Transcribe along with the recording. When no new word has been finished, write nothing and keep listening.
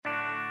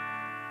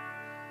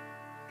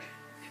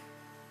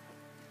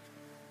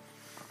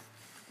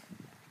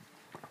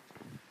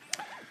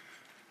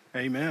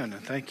Amen.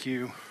 Thank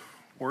you,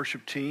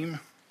 worship team.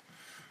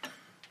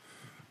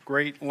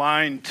 Great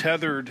line,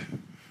 tethered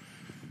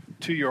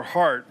to your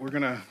heart. We're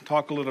going to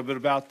talk a little bit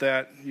about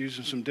that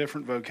using some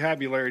different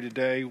vocabulary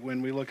today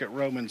when we look at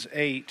Romans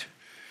 8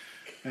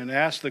 and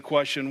ask the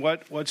question,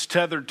 what's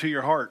tethered to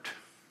your heart?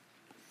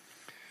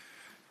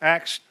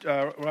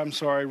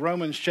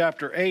 Romans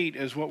chapter 8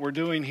 is what we're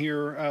doing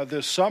here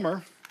this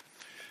summer.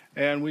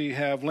 And we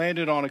have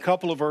landed on a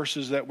couple of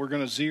verses that we're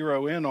going to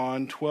zero in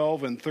on,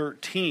 12 and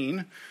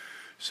 13.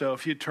 So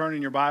if you turn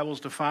in your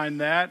Bibles to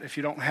find that, if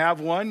you don't have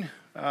one,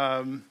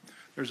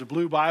 there's a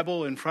blue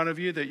Bible in front of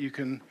you that you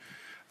can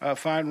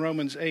find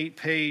Romans 8,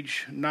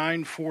 page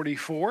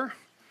 944.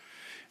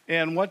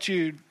 And once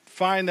you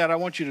find that, I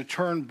want you to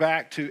turn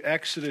back to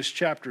Exodus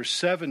chapter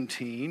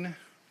 17.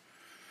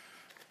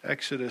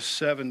 Exodus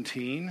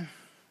 17,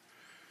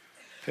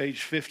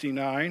 page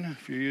 59,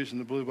 if you're using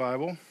the blue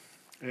Bible.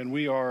 And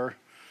we are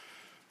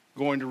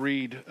going to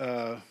read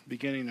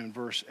beginning in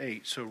verse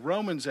 8. So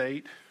Romans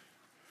 8,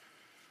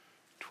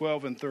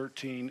 12 and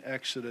 13,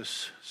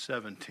 Exodus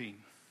 17.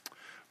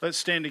 Let's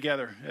stand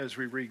together as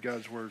we read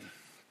God's word.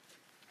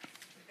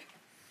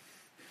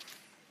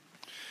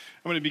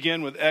 I'm going to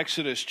begin with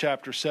Exodus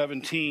chapter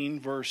 17,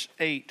 verse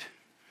 8.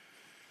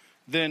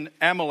 Then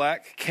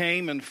Amalek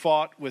came and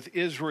fought with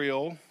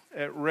Israel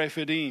at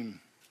Rephidim.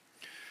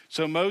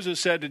 So Moses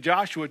said to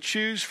Joshua,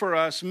 "Choose for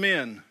us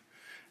men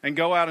and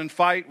go out and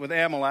fight with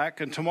Amalek,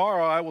 and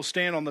tomorrow I will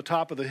stand on the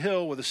top of the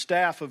hill with the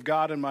staff of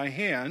God in my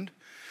hand."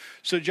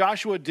 So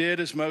Joshua did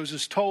as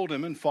Moses told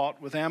him and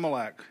fought with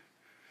Amalek,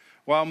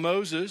 while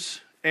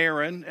Moses,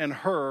 Aaron, and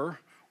Hur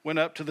went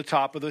up to the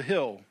top of the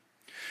hill.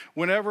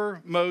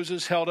 Whenever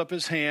Moses held up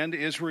his hand,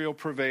 Israel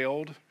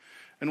prevailed,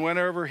 and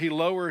whenever he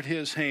lowered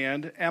his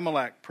hand,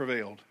 Amalek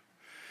prevailed.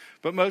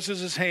 But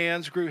Moses'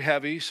 hands grew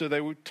heavy, so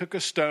they took a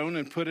stone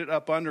and put it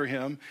up under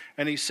him,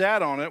 and he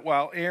sat on it,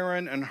 while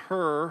Aaron and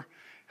Hur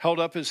held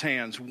up his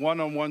hands, one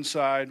on one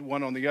side,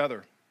 one on the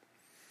other.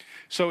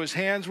 So his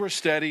hands were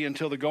steady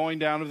until the going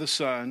down of the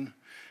sun,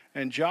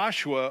 and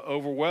Joshua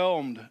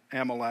overwhelmed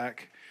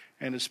Amalek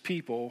and his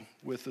people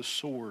with the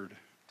sword.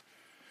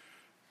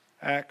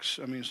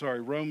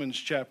 Romans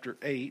chapter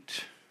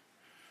 8,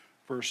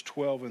 verse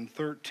 12 and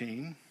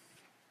 13.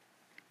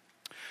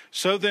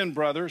 So then,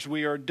 brothers,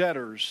 we are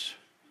debtors,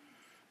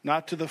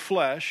 not to the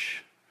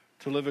flesh,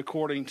 to live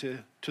according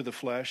to the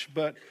flesh,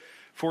 but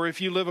for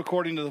if you live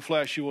according to the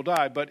flesh, you will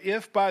die. But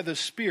if by the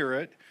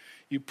Spirit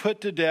you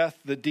put to death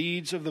the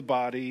deeds of the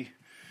body,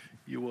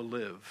 you will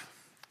live.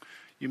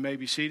 You may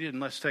be seated, and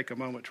let's take a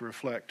moment to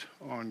reflect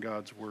on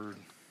God's word.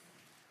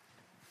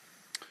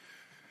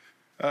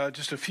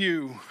 Just a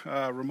few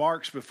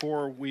remarks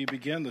before we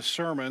begin the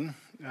sermon.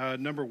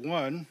 Number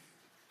one,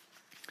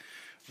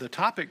 the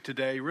topic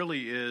today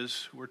really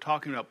is, we're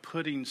talking about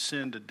putting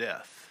sin to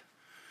death.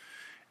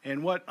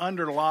 And what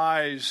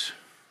underlies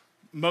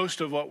most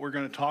of what we're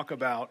going to talk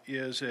about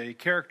is a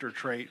character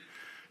trait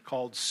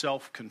called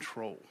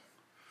self-control.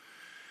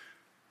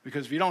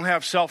 Because if you don't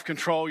have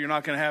self-control, you're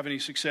not going to have any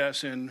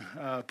success in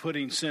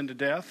putting sin to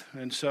death.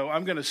 And so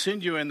I'm going to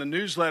send you in the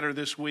newsletter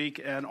this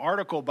week an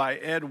article by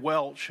Ed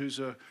Welch, who's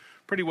a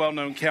pretty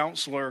well-known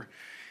counselor.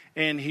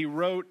 And he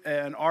wrote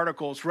an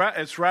article.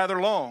 It's rather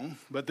long,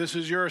 but this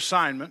is your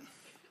assignment.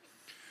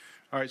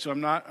 All right, so I'm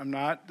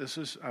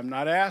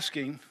not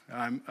asking,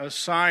 I'm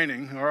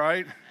assigning, all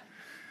right?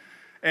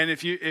 And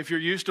if you're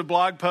used to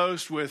blog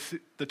posts with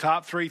the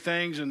top 3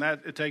 things and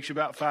that it takes you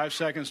about 5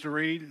 seconds to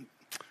read,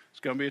 it's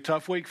going to be a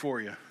tough week for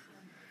you.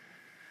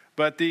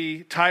 But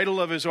the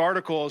title of his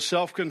article is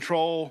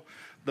Self-Control,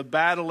 the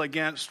Battle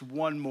Against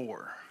One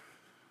More.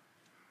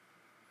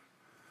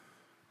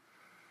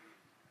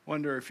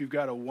 Wonder if you've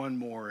got a one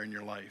more in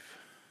your life.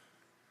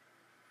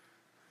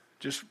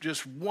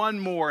 Just one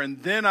more,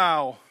 and then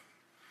I'll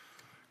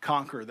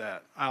conquer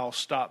that. I'll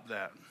stop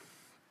that.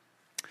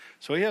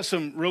 So he has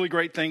some really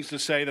great things to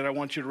say that I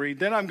want you to read.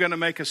 Then I'm going to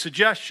make a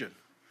suggestion,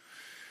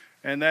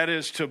 and that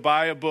is to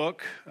buy a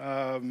book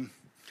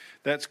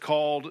that's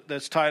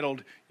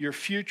titled "Your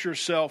Future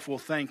Self Will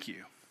Thank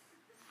You."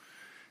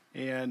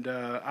 And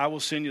I will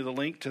send you the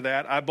link to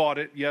that. I bought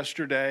it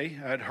yesterday.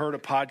 I'd heard a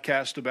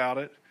podcast about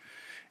it.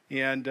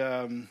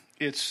 And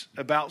it's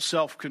about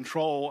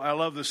self-control. I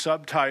love the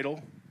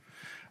subtitle,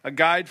 "A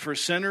Guide for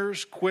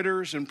Sinners,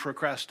 Quitters, and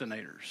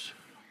Procrastinators."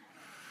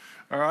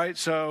 All right,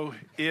 so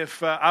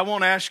if I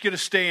won't ask you to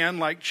stand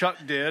like Chuck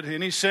did,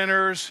 any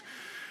sinners,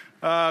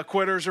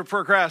 quitters, or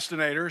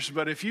procrastinators,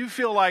 but if you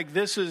feel like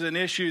this is an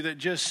issue that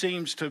just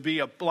seems to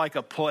be like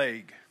a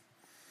plague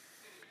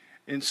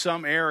in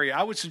some area,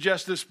 I would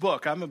suggest this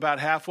book. I'm about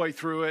halfway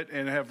through it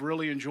and have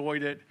really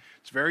enjoyed it.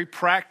 It's very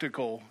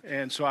practical,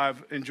 and so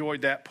I've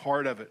enjoyed that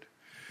part of it.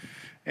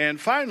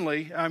 And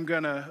finally, I'm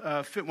going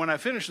to, when I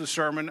finish the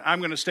sermon, I'm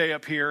going to stay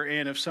up here,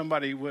 and if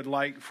somebody would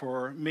like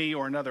for me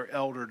or another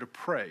elder to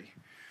pray,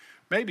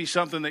 maybe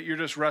something that you're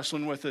just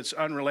wrestling with that's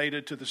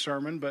unrelated to the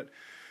sermon, but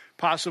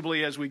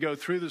possibly as we go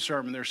through the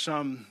sermon, there's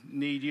some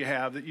need you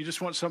have that you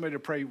just want somebody to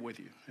pray with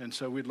you. And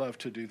so we'd love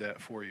to do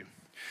that for you.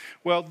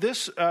 Well,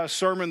 this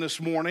sermon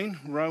this morning,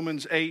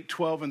 Romans 8,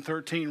 12, and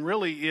 13,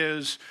 really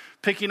is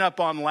picking up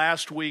on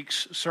last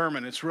week's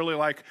sermon. It's really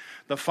like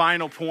the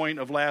final point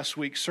of last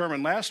week's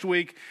sermon. Last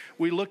week,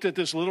 we looked at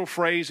this little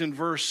phrase in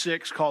verse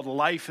 6 called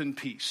life and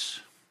peace.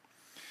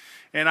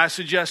 And I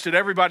suggested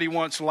everybody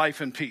wants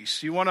life and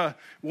peace. You want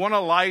a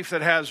life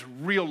that has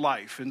real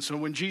life. And so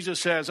when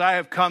Jesus says, I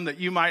have come that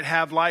you might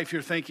have life,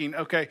 you're thinking,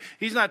 okay,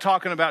 he's not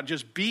talking about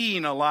just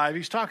being alive.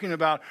 He's talking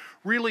about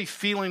really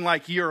feeling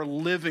like you're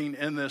living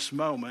in this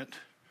moment.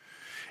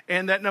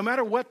 And that no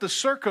matter what the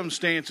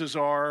circumstances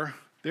are,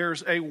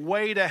 there's a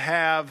way to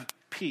have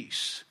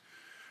peace.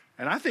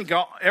 And I think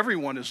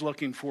everyone is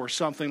looking for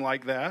something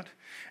like that.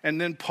 And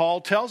then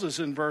Paul tells us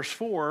in verse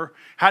 4,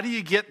 how do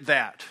you get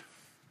that?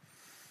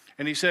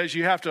 And he says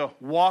you have to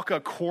walk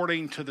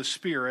according to the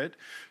Spirit.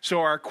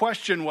 So our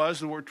question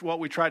was, what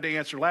we tried to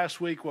answer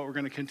last week, what we're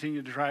going to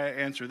continue to try to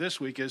answer this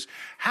week is,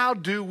 how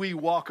do we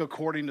walk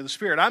according to the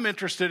Spirit? I'm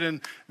interested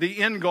in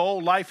the end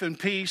goal, life and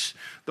peace.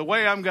 The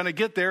way I'm going to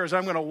get there is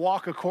I'm going to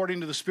walk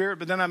according to the Spirit.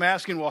 But then I'm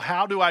asking, well,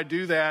 how do I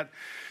do that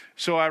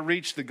so I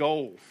reach the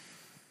goal?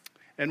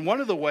 And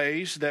one of the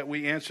ways that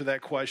we answer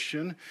that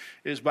question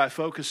is by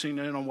focusing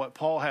in on what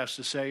Paul has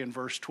to say in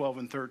verse 12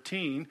 and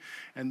 13.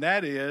 And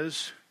that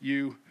is,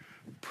 you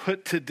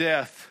put to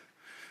death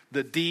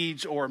the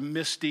deeds or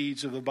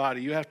misdeeds of the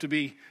body. You have to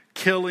be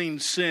killing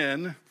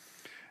sin,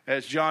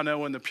 as John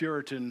Owen the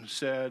Puritan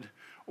said,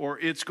 or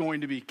it's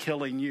going to be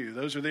killing you.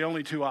 Those are the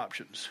only two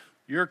options.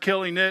 You're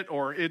killing it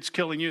or it's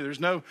killing you. There's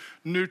no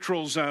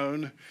neutral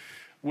zone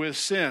with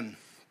sin.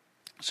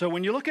 So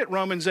when you look at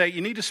Romans 8,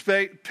 you need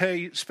to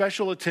pay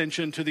special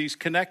attention to these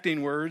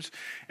connecting words.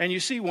 And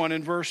you see one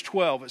in verse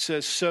 12. It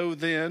says, so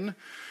then,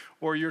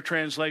 or your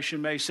translation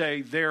may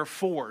say,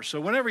 therefore. So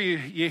whenever you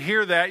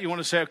hear that, you want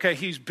to say, okay,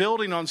 he's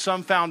building on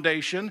some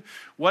foundation.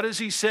 What has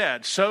he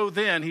said? So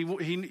then,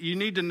 you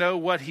need to know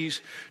what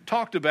he's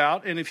talked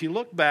about. And if you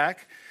look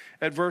back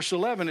at verse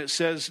 11, it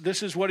says,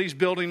 this is what he's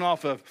building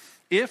off of.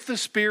 If the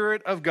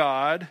Spirit of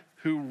God,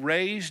 who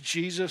raised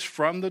Jesus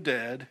from the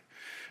dead,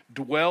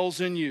 dwells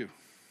in you,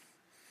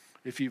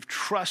 if you've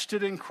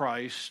trusted in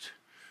Christ,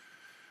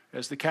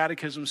 as the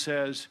Catechism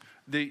says,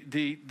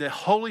 the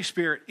Holy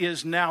Spirit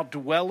is now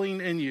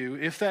dwelling in you.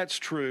 If that's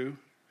true,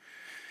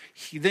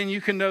 then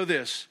you can know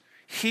this.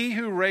 He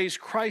who raised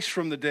Christ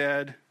from the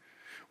dead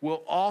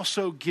will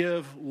also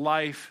give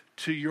life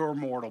to your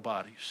mortal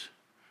bodies.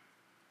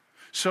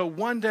 So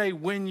one day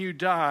when you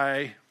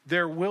die,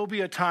 there will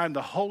be a time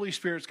the Holy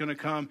Spirit's going to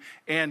come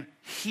and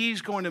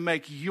he's going to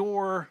make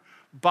your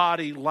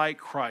body like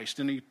Christ,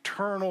 an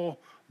eternal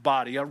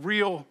body, a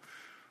real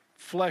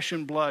flesh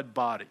and blood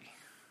body.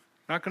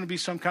 Not going to be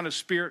some kind of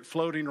spirit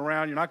floating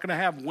around. You're not going to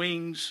have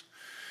wings.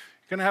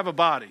 You're going to have a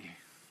body,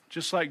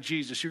 just like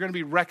Jesus. You're going to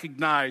be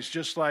recognized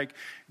just like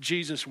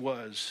Jesus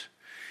was.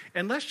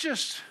 And let's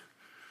just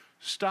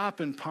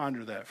stop and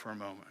ponder that for a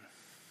moment.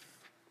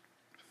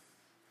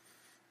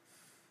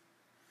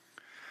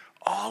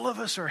 All of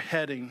us are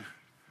heading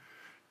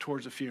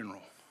towards a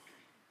funeral.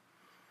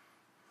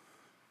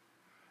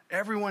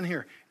 Everyone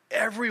here,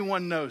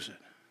 everyone knows it.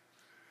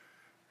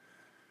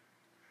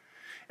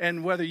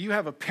 And whether you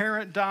have a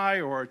parent die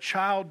or a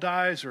child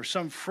dies or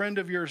some friend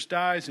of yours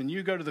dies and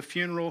you go to the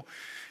funeral,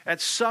 at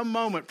some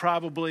moment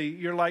probably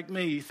you're like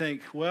me, you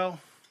think, well,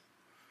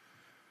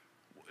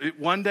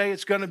 one day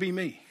it's going to be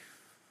me.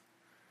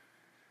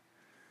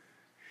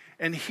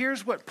 And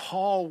here's what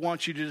Paul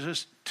wants you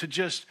to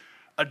just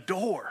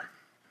adore.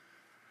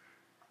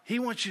 He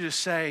wants you to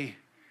say,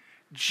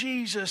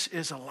 Jesus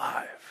is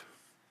alive.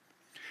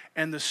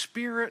 And the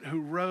Spirit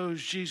who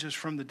rose Jesus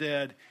from the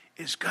dead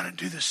is going to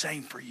do the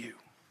same for you.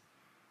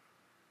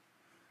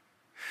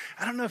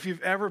 I don't know if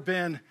you've ever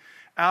been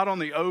out on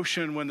the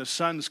ocean when the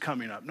sun's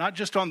coming up. Not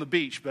just on the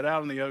beach, but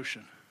out on the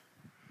ocean.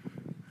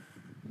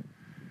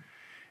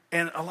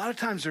 And a lot of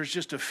times there's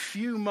just a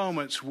few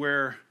moments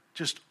where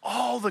just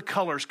all the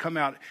colors come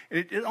out.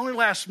 It only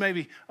lasts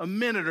maybe a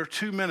minute or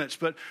 2 minutes.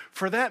 But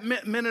for that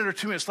minute or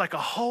 2 minutes, it's like a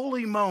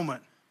holy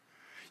moment.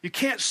 You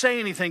can't say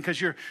anything because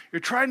you're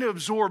trying to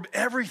absorb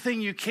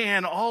everything you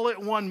can all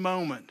at one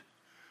moment.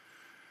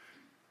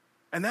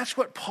 And that's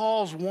what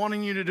Paul's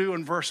wanting you to do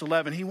in verse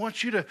 11. He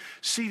wants you to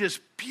see this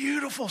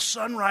beautiful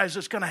sunrise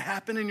that's going to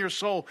happen in your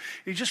soul.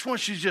 He just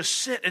wants you to just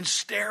sit and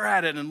stare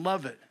at it and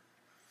love it.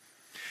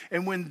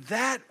 And when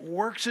that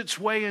works its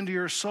way into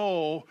your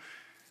soul,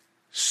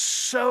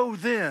 so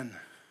then,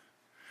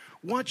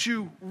 once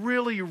you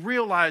really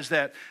realize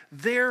that,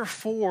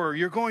 therefore,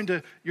 you're going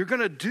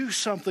to do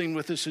something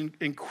with this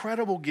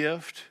incredible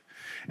gift,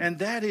 and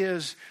that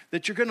is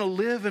that you're going to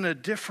live in a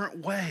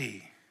different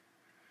way.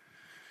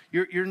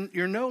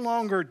 You're no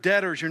longer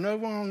debtors. You're no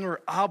longer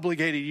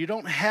obligated. You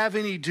don't have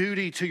any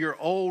duty to your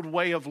old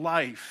way of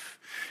life.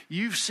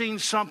 You've seen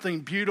something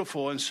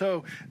beautiful. And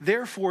so,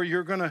 therefore,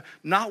 you're going to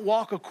not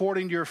walk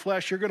according to your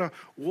flesh. You're going to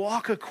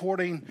walk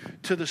according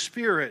to the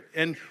Spirit.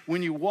 And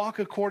when you walk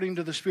according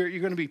to the Spirit,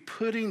 you're going to be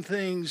putting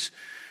things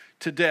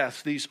to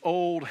death, these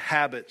old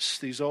habits,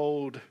 these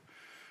old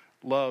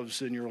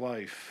loves in your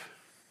life.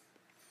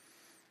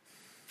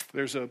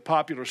 There's a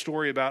popular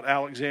story about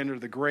Alexander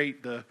the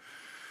Great, the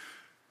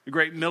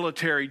great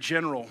military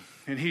general.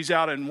 And he's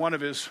out in one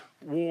of his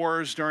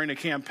wars during a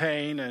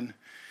campaign, and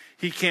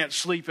he can't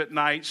sleep at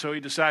night, so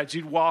he decides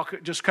he'd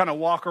just kind of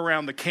walk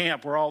around the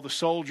camp where all the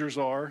soldiers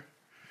are.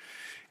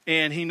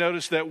 And he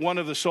noticed that one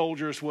of the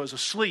soldiers was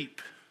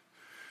asleep,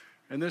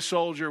 and this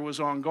soldier was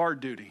on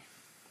guard duty.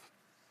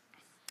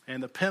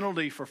 And the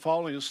penalty for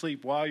falling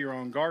asleep while you're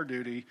on guard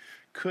duty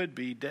could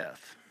be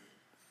death.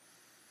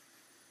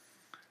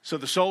 So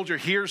the soldier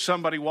hears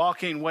somebody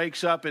walking,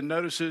 wakes up, and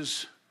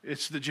notices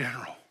it's the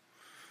general,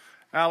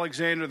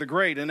 Alexander the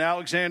Great. And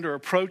Alexander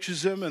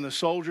approaches him, and the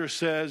soldier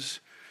says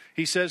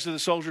to the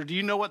soldier, "Do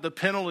you know what the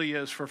penalty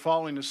is for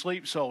falling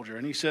asleep, soldier?"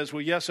 And he says,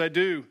 "Well, yes, I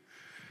do."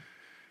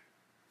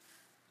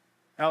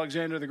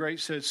 Alexander the Great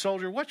said,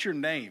 "Soldier, what's your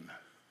name?"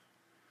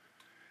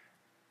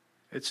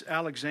 "It's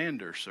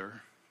Alexander,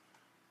 sir."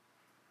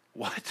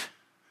 "What?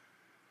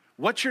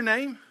 What's your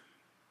name?"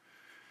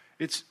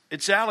 It's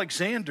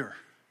Alexander."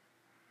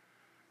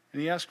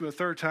 And he asked him a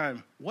third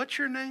time, "What's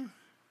your name?"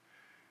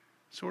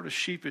 Sort of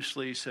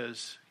sheepishly he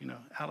says,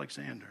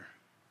 "Alexander."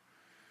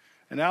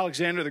 And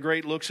Alexander the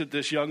Great looks at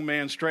this young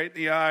man straight in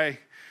the eye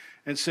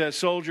and says,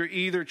 "Soldier,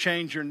 either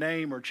change your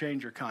name or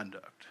change your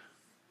conduct."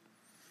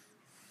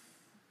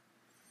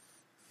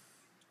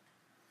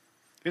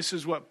 This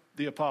is what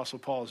the Apostle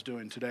Paul is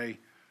doing today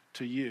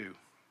to you,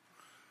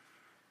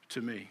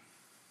 to me.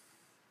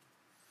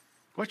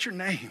 What's your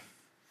name?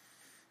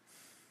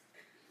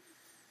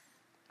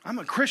 I'm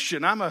a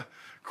Christian. I'm a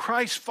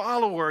Christ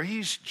follower.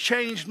 He's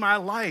changed my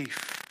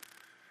life.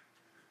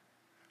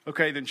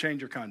 Okay, then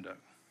change your conduct.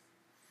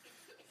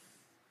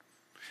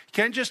 You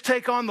can't just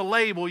take on the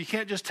label. You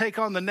can't just take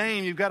on the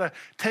name. You've got to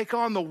take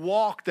on the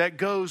walk that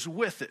goes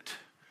with it.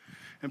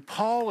 And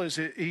Paul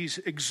he's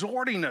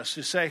exhorting us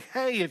to say,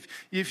 hey,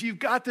 if you've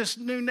got this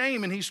new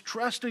name, and he's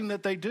trusting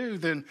that they do,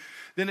 then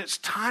it's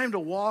time to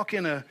walk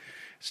in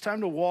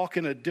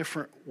a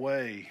different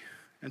way.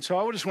 And so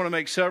I just want to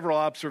make several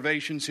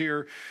observations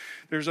here.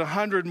 There's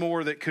 100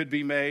 more that could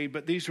be made,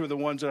 but these were the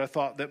ones that I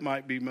thought that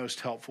might be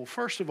most helpful.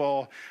 First of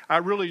all, I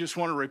really just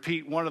want to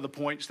repeat one of the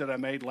points that I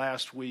made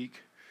last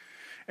week,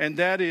 and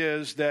that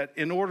is that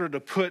in order to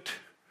put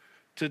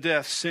to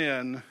death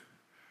sin,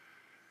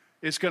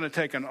 it's going to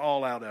take an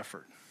all-out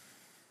effort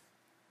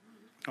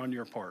on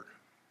your part.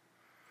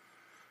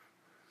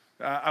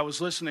 I was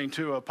listening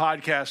to a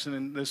podcast,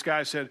 and this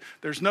guy said,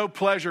 there's no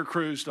pleasure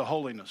cruise to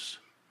holiness.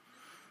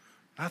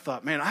 I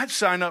thought, man, I'd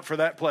sign up for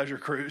that pleasure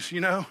cruise,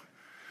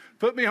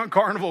 Put me on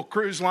Carnival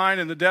Cruise Line,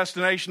 and the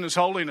destination is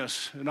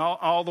holiness. And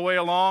all the way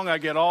along, I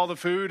get all the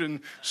food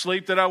and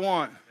sleep that I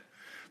want.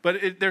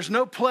 But there's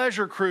no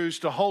pleasure cruise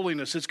to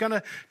holiness. It's going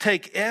to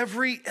take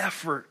every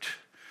effort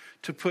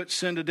to put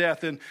sin to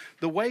death. And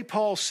the way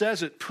Paul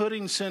says it,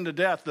 putting sin to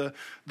death, the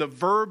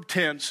verb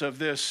tense of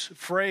this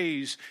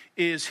phrase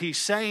is he's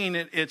saying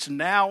it's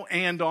now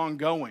and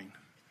ongoing.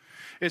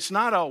 It's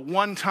not a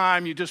one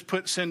time you just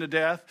put sin to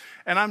death.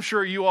 And I'm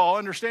sure you all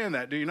understand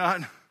that, do you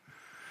not?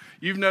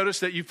 You've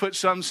noticed that you put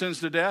some sins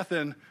to death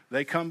and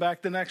they come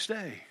back the next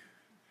day.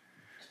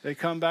 They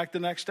come back the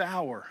next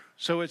hour.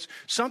 So it's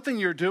something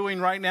you're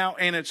doing right now,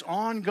 and it's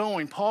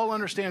ongoing. Paul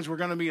understands we're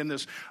going to be in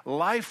this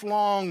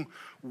lifelong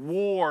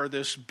war,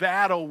 this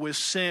battle with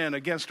sin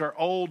against our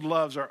old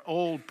loves, our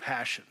old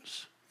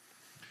passions.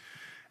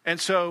 And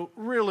so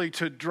really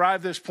to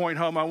drive this point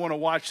home, I want to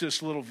watch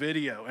this little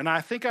video. And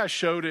I think I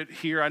showed it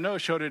here. I know I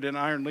showed it in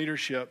Iron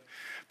Leadership.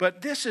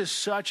 But this is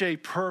such a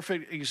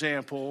perfect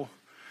example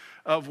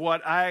of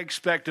what I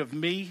expect of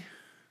me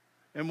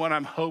and what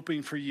I'm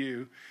hoping for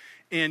you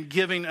in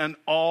giving an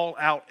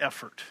all-out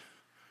effort.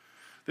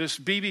 This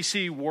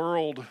BBC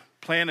World,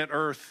 Planet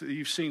Earth,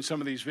 you've seen some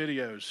of these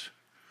videos.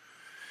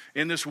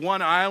 In this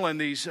one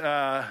island, these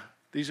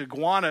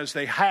iguanas,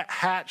 they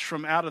hatch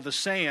from out of the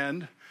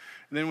sand.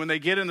 And then when they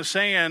get in the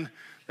sand,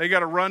 they got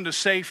to run to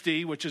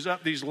safety, which is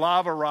up these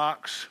lava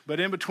rocks. But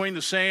in between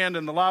the sand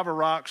and the lava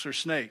rocks are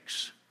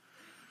snakes.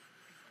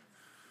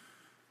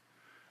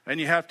 And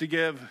you have to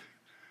give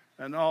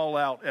an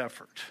all-out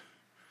effort,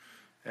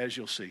 as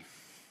you'll see.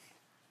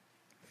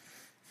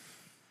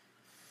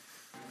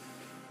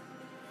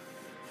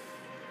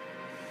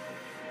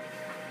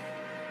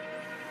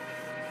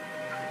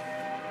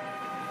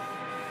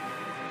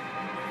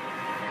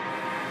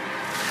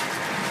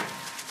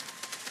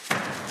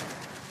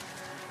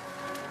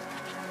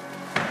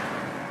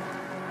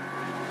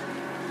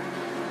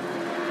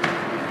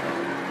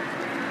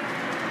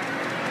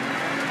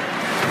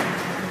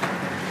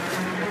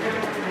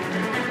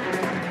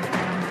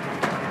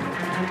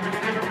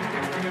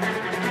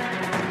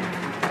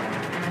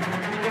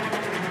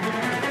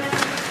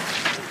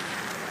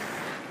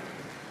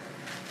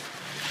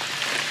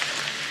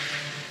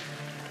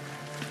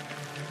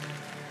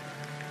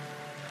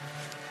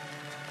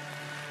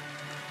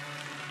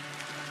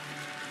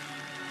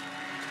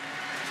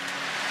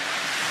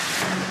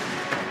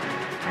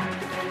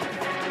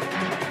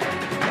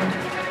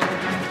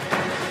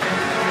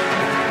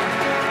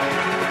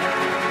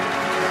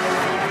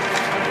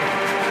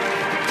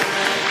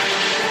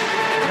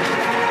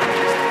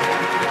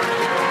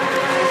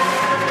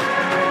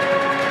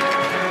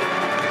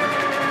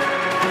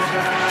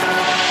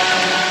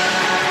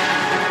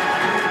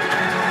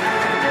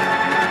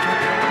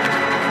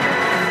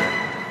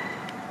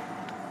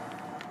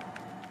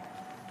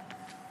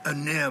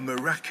 near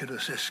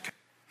miraculous escape.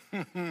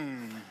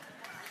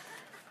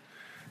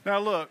 Now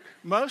look,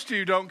 most of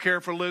you don't care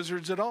for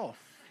lizards at all.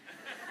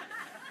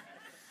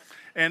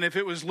 And if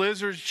it was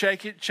lizards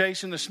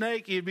chasing the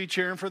snake, you'd be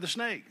cheering for the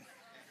snake.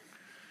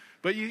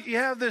 But you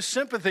have this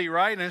sympathy,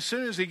 right? And as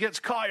soon as he gets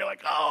caught, you're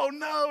like, oh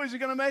no, is he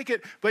going to make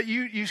it? But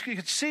you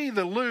could see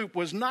the loop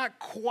was not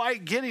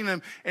quite getting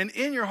him. And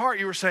in your heart,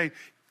 you were saying,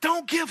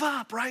 don't give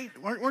up, right?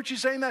 Weren't you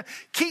saying that?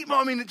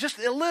 Just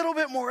a little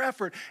bit more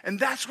effort. And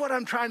that's what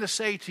I'm trying to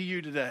say to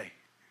you today.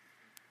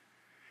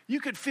 You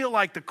could feel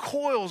like the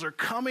coils are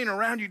coming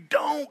around you.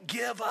 Don't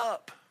give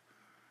up.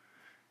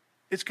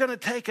 It's going to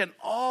take an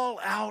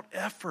all-out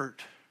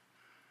effort.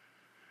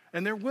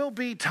 And there will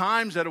be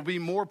times that will be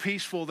more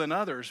peaceful than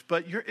others,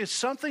 but it's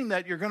something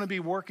that you're going to be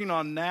working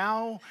on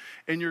now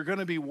and you're going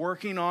to be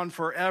working on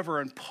forever.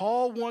 And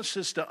Paul wants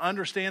us to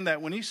understand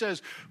that when he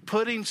says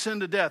putting sin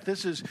to death,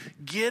 this is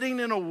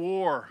getting in a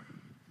war.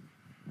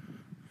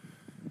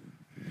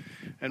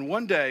 And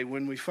one day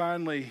when we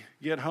finally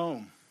get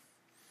home,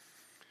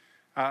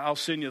 I'll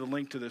send you the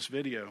link to this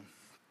video.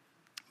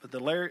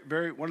 But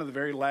one of the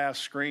very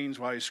last screens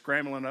while he's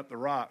scrambling up the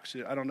rocks,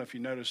 I don't know if you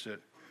noticed it,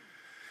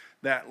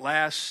 that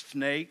last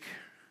snake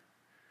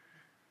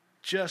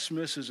just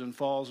misses and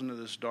falls into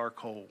this dark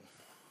hole.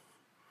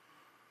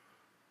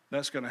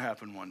 That's going to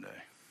happen one day.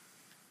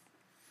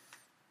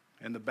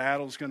 And the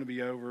battle's going to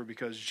be over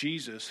because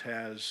Jesus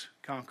has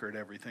conquered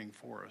everything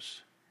for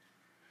us.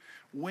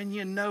 When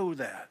you know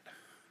that,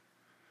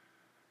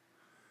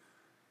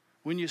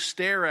 when you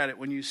stare at it,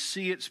 when you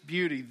see its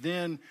beauty,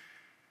 then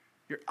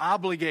you're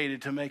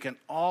obligated to make an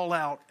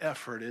all-out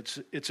effort.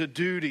 It's a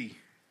duty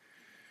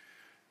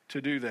to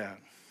do that.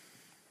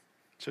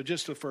 So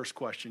just the first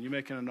question, you're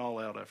making an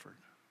all-out effort.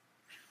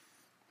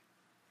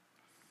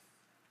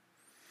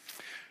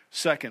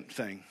 Second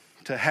thing,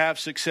 to have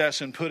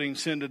success in putting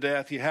sin to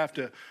death, you have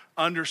to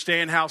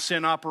understand how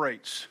sin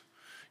operates.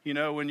 You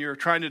know, when you're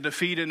trying to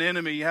defeat an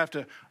enemy, you have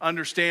to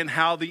understand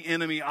how the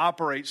enemy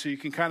operates so you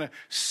can kind of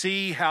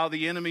see how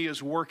the enemy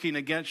is working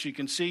against you. You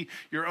can see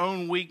your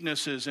own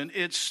weaknesses and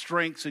its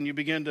strengths, and you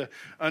begin to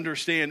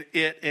understand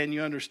it and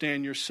you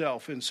understand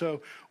yourself. And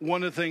so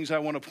one of the things I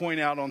want to point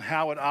out on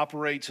how it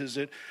operates is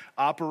it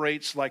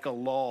operates like a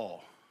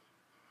law.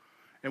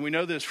 And we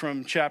know this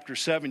from chapter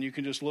 7. You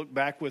can just look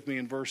back with me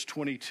in verse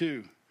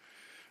 22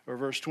 or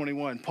verse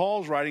 21.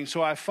 Paul's writing,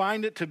 so I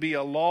find it to be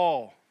a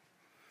law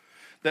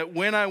that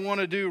when I want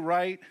to do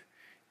right,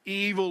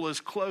 evil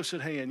is close at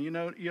hand.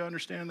 You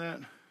understand that?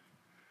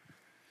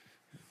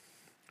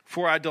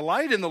 For I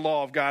delight in the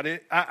law of God.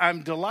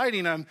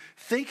 I'm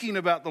thinking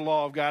about the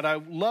law of God. I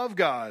love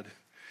God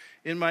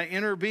in my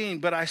inner being,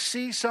 but I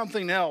see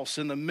something else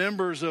in the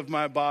members of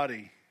my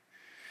body,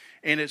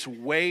 and it's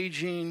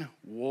waging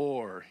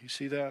war. You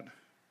see that?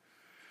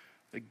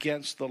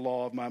 Against the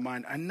law of my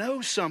mind. I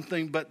know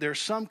something, but there's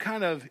some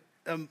kind of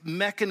a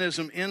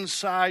mechanism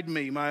inside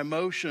me, my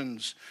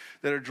emotions,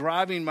 that are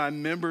driving my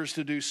members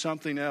to do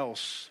something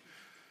else.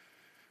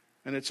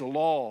 And it's a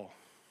law.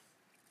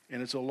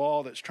 And it's a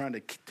law that's trying to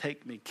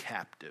take me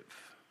captive.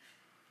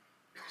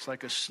 It's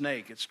like a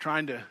snake. It's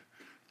trying to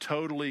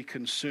totally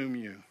consume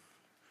you.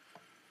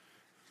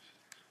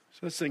 So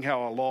let's think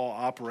how a law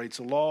operates.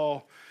 A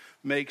law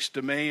makes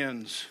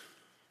demands.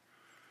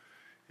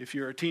 If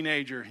you're a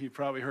teenager, you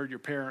probably heard your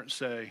parents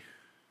say,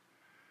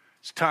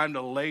 it's time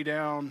to lay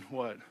down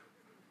what?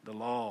 The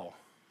law.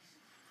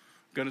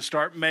 Going to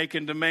start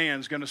making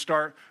demands. Going to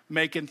start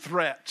making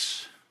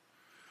threats.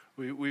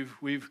 We've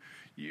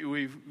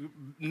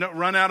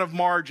run out of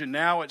margin.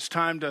 Now it's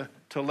time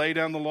to lay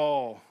down the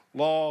law.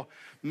 Law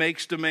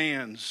makes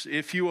demands.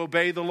 If you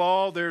obey the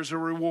law, there's a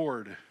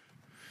reward.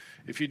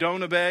 If you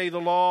don't obey the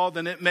law,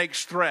 then it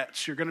makes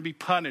threats. You're going to be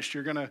punished.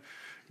 You're going to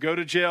go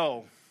to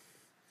jail.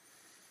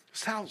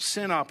 That's how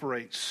sin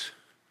operates.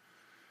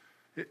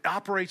 It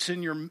operates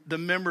in the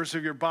members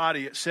of your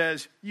body. It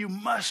says, you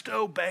must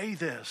obey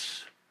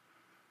this.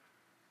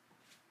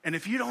 And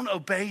if you don't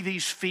obey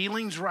these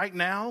feelings right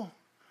now,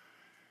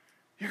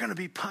 you're going to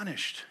be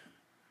punished.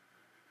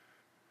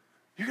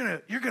 You're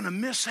going to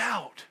miss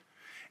out.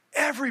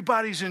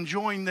 Everybody's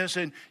enjoying this,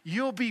 and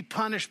you'll be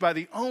punished by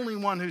the only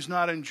one who's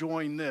not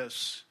enjoying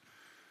this.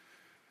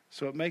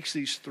 So it makes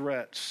these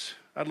threats.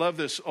 I love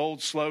this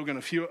old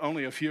slogan.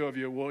 Only a few of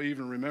you will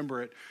even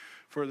remember it,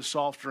 for the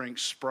soft drink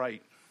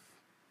Sprite.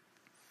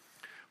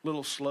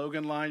 Little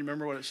slogan line,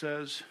 remember what it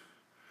says?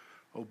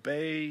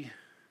 Obey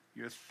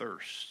your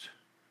thirst.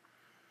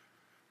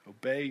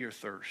 Obey your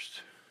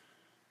thirst.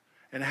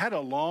 And it had a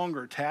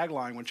longer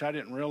tagline, which I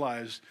didn't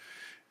realize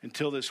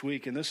until this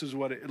week. And this is a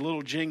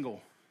little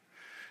jingle.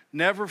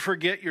 Never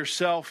forget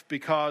yourself,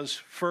 because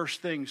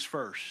first things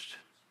first.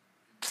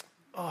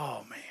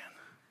 Oh, man.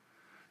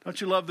 Don't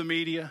you love the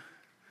media?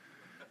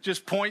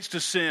 Just points to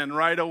sin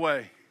right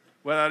away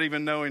without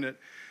even knowing it.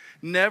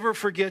 Never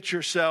forget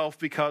yourself,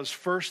 because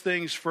first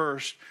things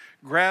first.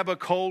 Grab a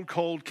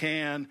cold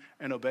can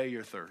and obey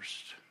your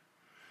thirst.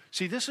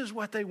 See, this is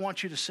what they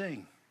want you to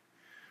sing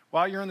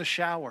while you're in the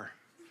shower,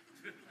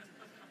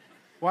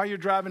 while you're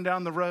driving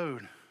down the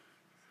road.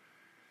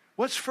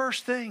 What's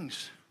first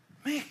things?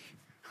 Me.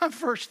 I'm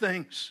first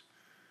things.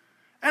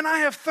 And I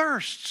have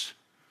thirsts.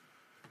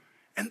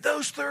 And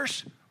those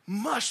thirsts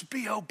must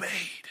be obeyed.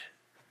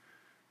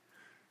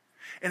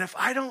 And if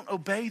I don't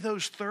obey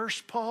those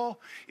thirsts,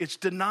 Paul, it's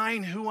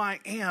denying who I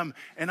am,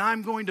 and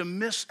I'm going to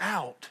miss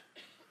out.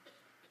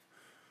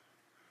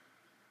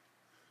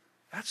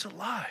 That's a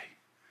lie.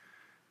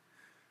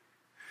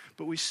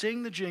 But we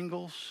sing the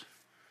jingles.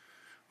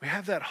 We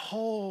have that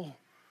whole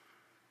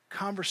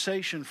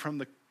conversation from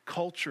the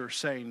culture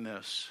saying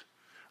this.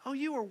 Oh,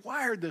 you were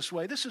wired this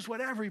way. This is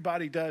what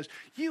everybody does.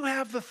 You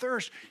have the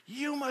thirst.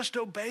 You must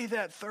obey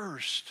that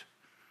thirst.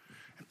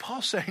 And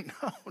Paul's saying,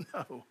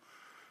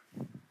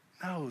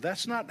 no,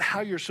 that's not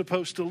how you're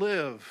supposed to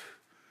live.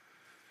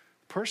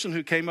 The person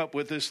who came up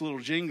with this little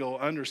jingle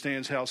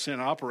understands how sin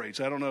operates.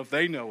 I don't know if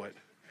they know it.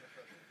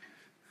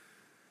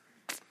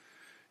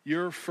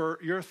 Your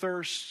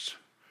thirsts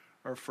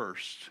are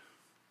first.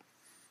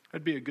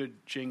 That'd be a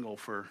good jingle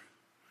for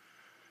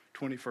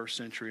 21st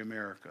century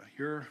America.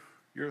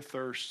 Your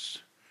thirsts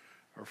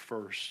are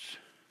first.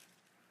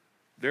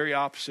 Very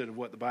opposite of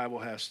what the Bible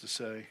has to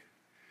say.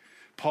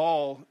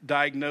 Paul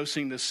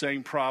diagnosing the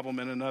same problem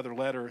in another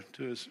letter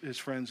to his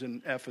friends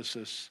in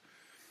Ephesus.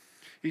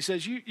 He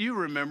says, you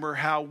remember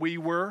how we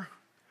were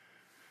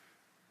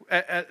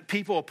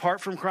people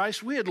apart from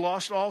Christ? We had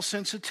lost all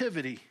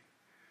sensitivity.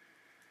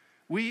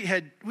 We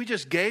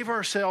just gave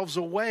ourselves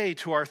away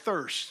to our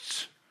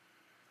thirsts.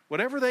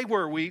 Whatever they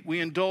were,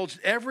 we indulged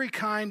every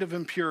kind of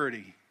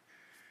impurity.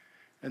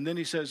 And then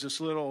he says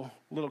this little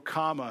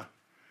comma,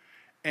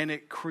 and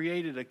it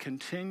created a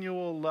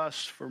continual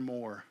lust for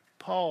more.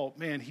 Paul,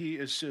 man, he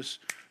is just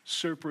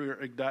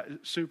super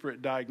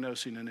at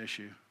diagnosing an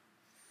issue.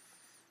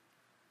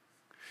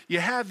 You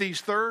have these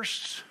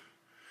thirsts,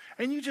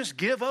 and you just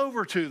give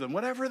over to them,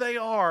 whatever they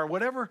are,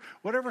 whatever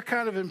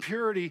kind of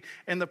impurity.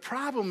 And the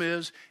problem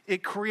is,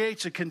 it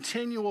creates a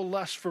continual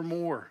lust for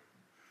more.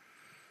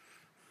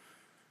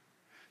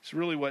 It's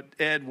really what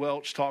Ed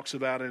Welch talks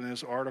about in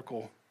his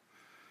article.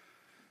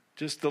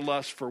 Just the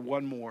lust for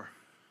one more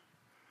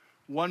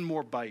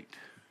bite.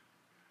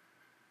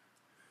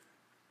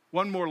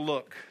 One more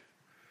look,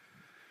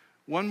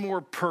 one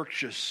more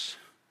purchase,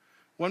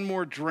 one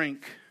more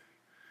drink,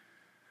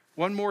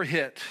 one more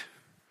hit,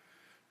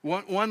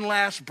 one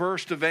last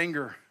burst of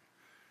anger.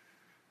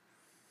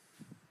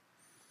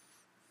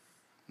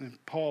 And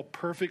Paul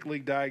perfectly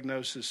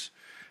diagnoses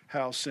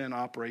how sin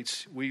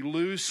operates. We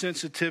lose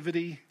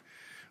sensitivity,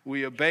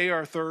 we obey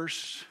our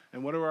thirsts,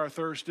 and what do our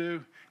thirsts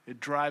do? It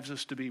drives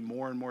us to be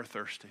more and more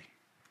thirsty.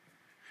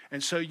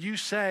 And so you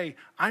say,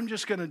 I'm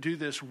just going to do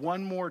this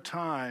one more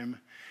time.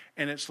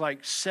 And it's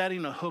like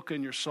setting a hook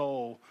in your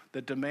soul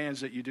that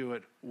demands that you do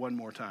it one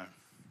more time.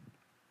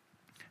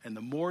 And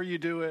the more you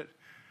do it,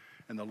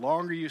 and the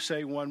longer you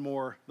say one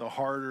more, the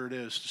harder it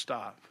is to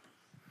stop.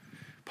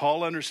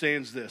 Paul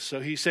understands this. So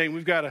he's saying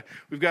we've got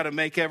to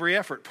make every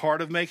effort.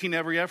 Part of making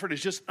every effort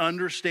is just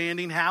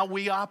understanding how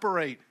we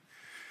operate.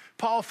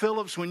 Paul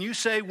Phillips, when you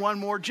say one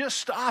more, just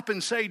stop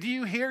and say, do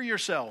you hear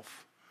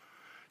yourself?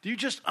 Do you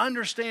just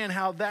understand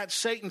how that's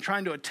Satan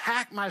trying to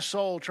attack my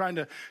soul, trying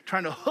to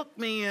hook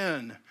me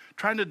in,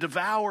 trying to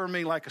devour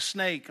me like a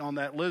snake on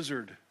that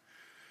lizard?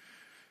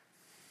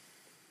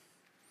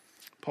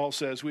 Paul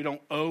says we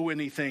don't owe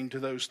anything to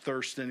those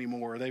thirsts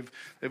anymore.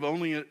 They've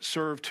only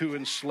served to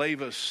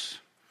enslave us.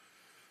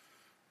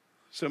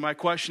 So my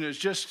question is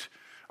just,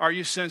 are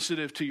you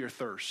sensitive to your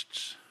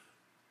thirsts?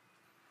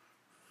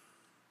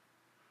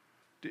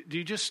 Do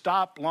you just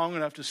stop long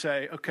enough to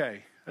say,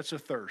 okay, that's a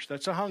thirst.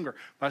 That's a hunger.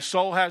 My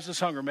soul has this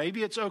hunger.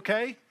 Maybe it's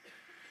okay.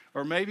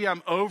 Or maybe I'm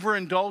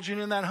overindulging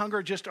in that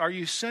hunger. Just, are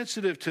you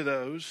sensitive to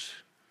those?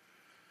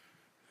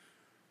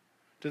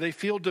 Do they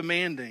feel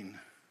demanding?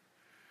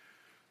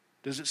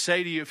 Does it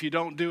say to you, if you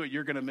don't do it,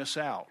 you're going to miss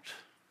out?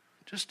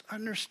 Just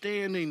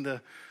understanding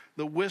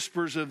the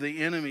whispers of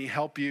the enemy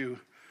help you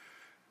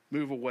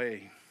move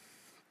away.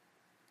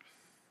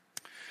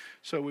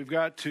 So we've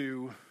got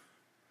to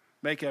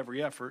make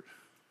every effort.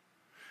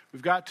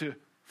 We've got to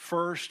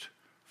first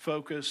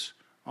focus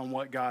on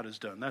what God has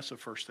done. That's the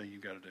first thing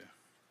you've got to do.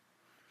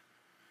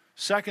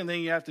 Second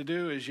thing you have to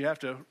do is you have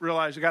to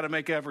realize you've got to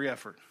make every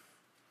effort.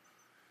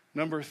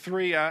 Number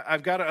 3,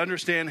 I've got to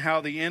understand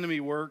how the enemy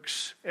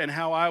works and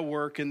how I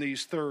work in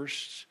these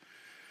thirsts.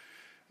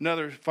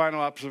 Another final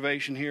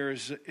observation here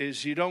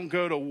is you don't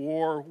go to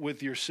war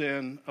with your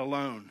sin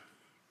alone.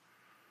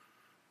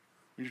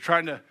 When you're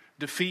trying to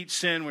defeat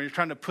sin, when you're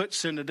trying to put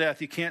sin to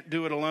death, you can't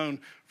do it alone.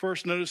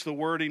 First, notice the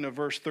wording of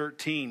verse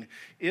 13.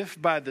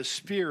 If by the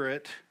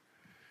Spirit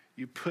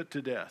you put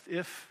to death.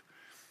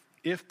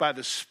 If by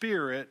the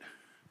Spirit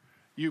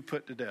you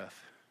put to death.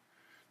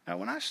 Now,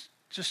 when I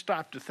just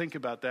stopped to think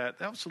about that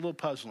was a little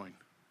puzzling.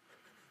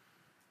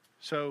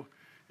 So,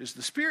 is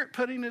the Spirit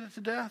putting it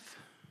to death?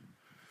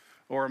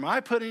 Or am I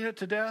putting it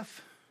to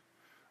death?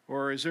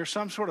 Or is there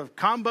some sort of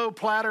combo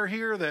platter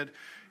here that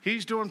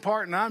He's doing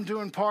part and I'm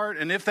doing part?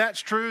 And if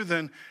that's true,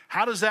 then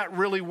how does that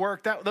really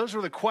work? Those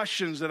are the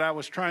questions that I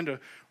was trying to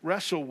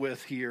wrestle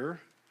with here.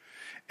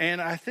 And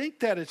I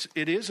think that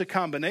it is a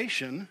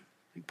combination.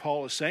 I think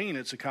Paul is saying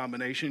it's a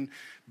combination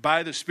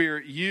by the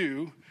Spirit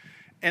you.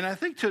 And I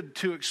think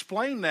to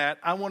explain that,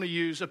 I want to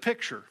use a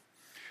picture.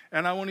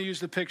 And I want to use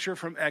the picture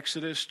from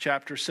Exodus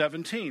chapter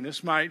 17.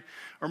 This might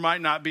or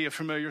might not be a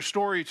familiar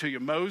story to you.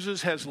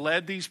 Moses has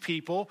led these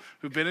people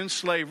who've been in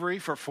slavery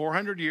for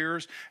 400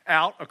 years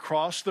out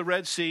across the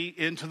Red Sea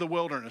into the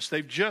wilderness.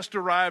 They've just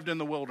arrived in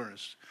the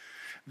wilderness.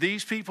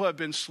 These people have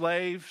been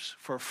slaves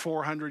for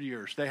 400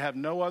 years. They have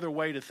no other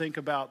way to think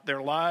about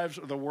their lives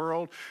or the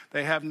world.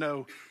 They have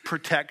no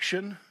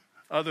protection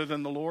other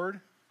than the Lord.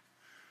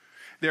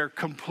 They're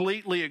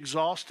completely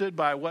exhausted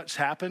by what's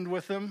happened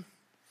with them.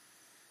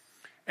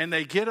 And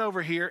they get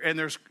over here, and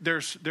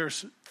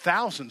there's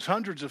thousands,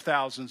 hundreds of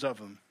thousands of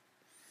them.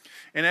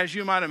 And as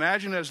you might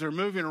imagine, as they're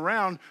moving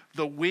around,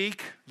 the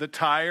weak, the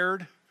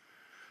tired,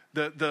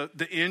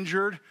 the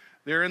injured,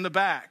 they're in the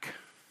back.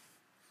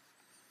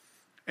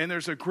 And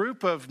there's a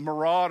group of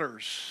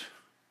marauders.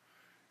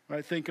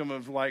 I think of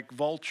them like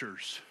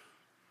vultures.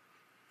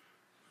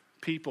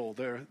 People,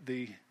 they're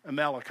the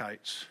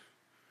Amalekites.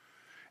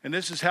 And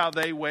this is how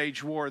they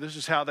wage war. This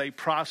is how they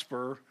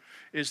prosper,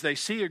 is they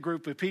see a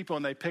group of people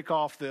and they pick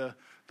off the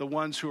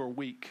ones who are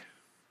weak.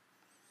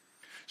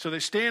 So they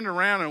stand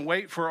around and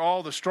wait for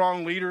all the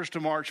strong leaders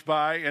to march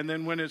by, and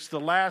then when it's the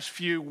last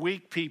few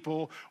weak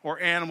people or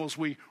animals,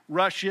 we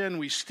rush in,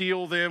 we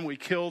steal them, we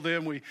kill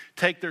them, we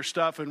take their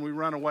stuff, and we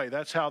run away.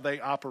 That's how they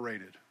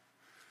operated.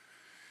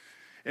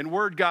 And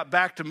word got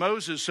back to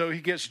Moses, so he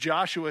gets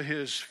Joshua,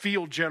 his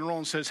field general,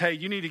 and says, hey,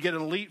 you need to get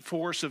an elite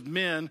force of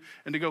men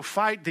and to go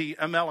fight the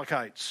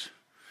Amalekites.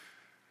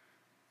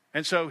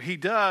 And so he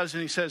does,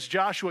 and he says,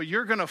 Joshua,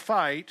 you're going to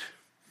fight.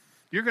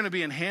 You're going to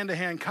be in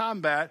hand-to-hand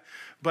combat,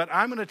 but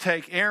I'm going to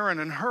take Aaron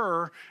and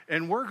Hur,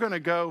 and we're going to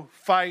go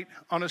fight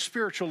on a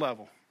spiritual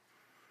level.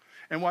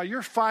 And while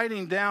you're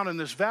fighting down in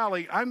this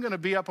valley, I'm going to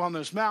be up on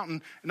this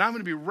mountain, and I'm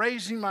going to be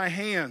raising my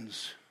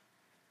hands.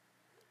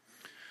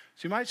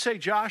 So you might say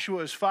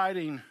Joshua is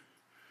fighting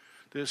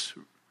this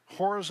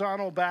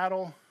horizontal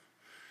battle,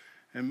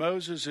 and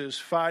Moses is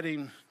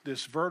fighting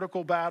this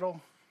vertical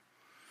battle.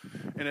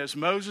 And as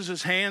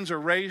Moses' hands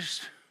are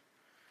raised,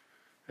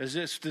 as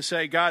if to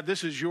say, God,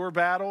 this is your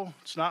battle,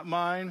 it's not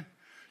mine,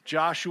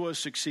 Joshua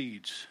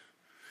succeeds.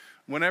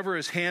 Whenever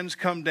his hands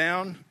come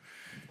down,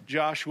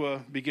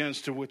 Joshua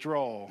begins to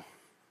withdraw.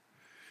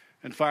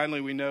 And finally,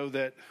 we know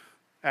that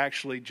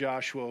actually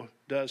Joshua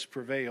does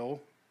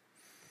prevail.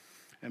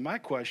 And my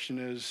question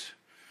is,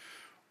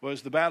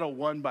 was the battle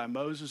won by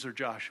Moses or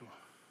Joshua?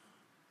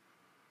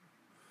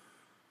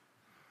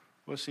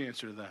 What's the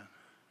answer to that?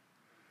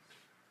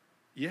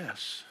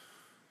 Yes.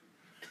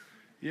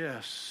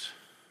 Yes.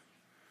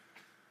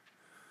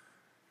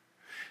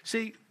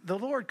 See, the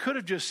Lord could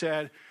have just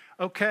said,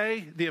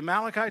 okay, the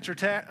Amalekites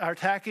are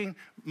attacking.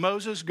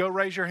 Moses, go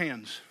raise your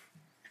hands.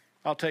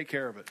 I'll take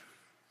care of it.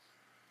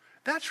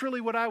 That's really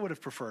what I would have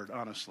preferred,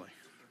 honestly.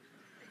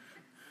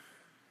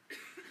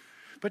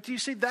 But do you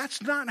see,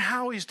 that's not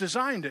how he's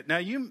designed it. Now,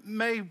 you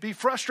may be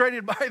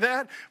frustrated by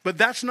that, but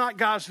that's not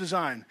God's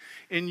design.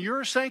 In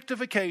your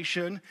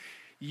sanctification,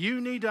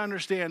 you need to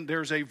understand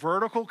there's a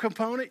vertical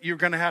component. You're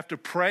going to have to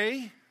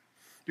pray.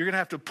 You're going to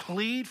have to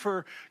plead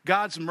for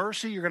God's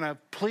mercy. You're going to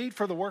plead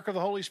for the work of the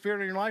Holy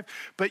Spirit in your life.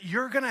 But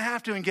you're going to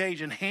have to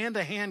engage in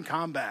hand-to-hand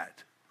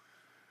combat.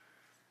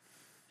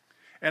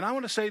 And I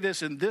want to say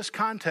this in this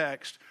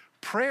context,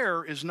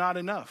 prayer is not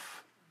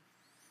enough.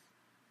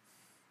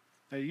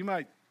 Now, you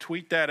might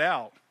tweet that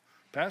out.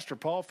 Pastor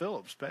Paul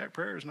Phillips,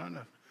 prayer is not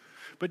enough.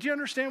 But do you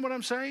understand what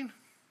I'm saying?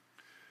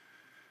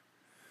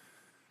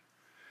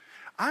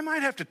 I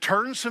might have to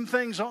turn some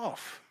things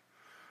off.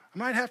 I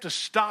might have to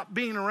stop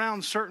being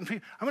around certain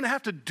people. I'm going to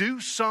have to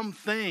do some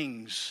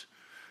things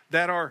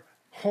that are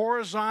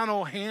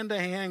horizontal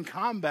hand-to-hand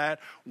combat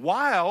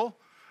while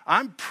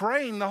I'm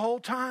praying the whole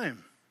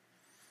time.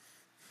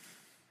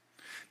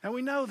 Now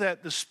we know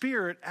that the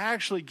Spirit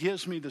actually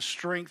gives me the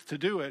strength to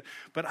do it,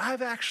 but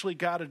I've actually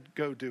got to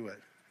go do it.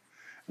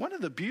 One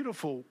of the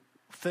beautiful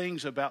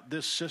things about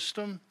this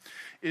system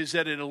is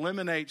that it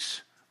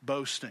eliminates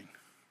boasting.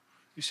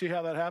 You see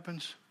how that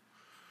happens?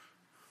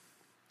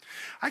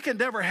 I can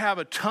never have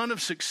a ton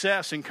of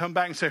success and come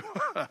back and say,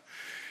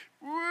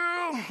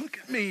 well, look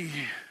at me.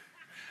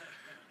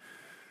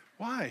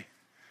 Why?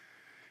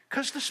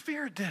 Because the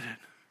Spirit did it.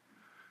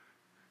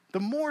 The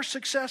more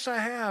success I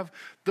have,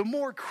 the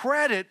more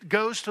credit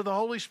goes to the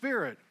Holy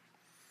Spirit.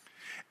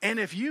 And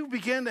if you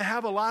begin to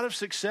have a lot of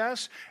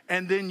success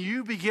and then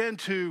you begin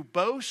to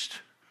boast,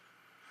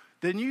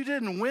 then you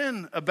didn't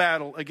win a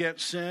battle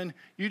against sin.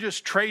 You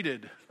just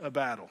traded a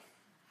battle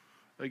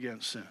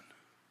against sin.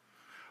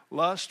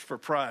 Lust for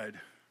pride.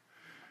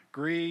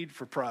 Greed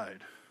for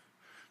pride.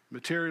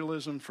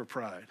 Materialism for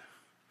pride.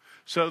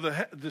 So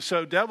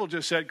the devil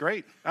just said,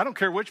 great, I don't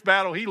care which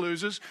battle he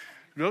loses.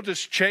 We'll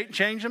just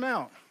change him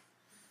out.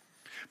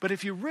 But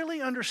if you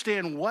really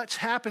understand what's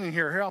happening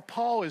here, how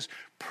Paul is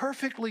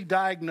perfectly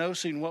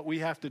diagnosing what we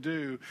have to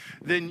do,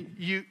 then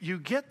you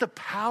get the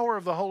power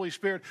of the Holy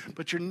Spirit,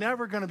 but you're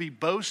never going to be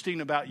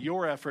boasting about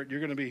your effort. You're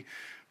going to be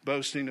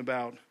boasting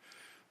about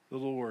the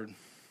Lord.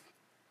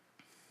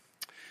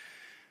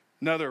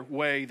 Another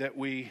way that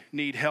we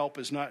need help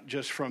is not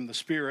just from the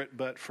Spirit,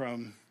 but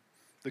from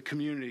the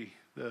community,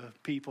 the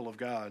people of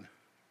God.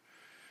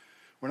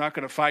 We're not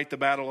going to fight the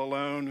battle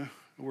alone.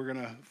 We're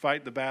going to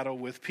fight the battle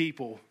with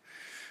people.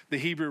 The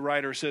Hebrew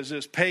writer says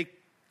this: pay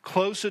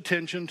close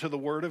attention to the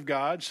word of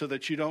God so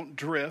that you don't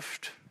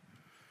drift.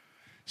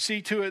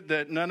 See to it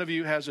that none of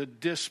you has a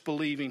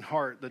disbelieving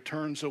heart that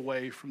turns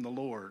away from the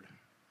Lord.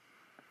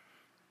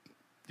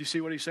 Do you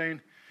see what he's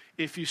saying?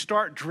 If you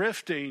start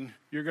drifting,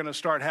 you're going to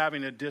start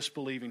having a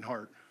disbelieving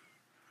heart.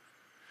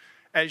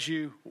 As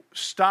you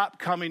stop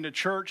coming to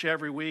church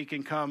every week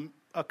and come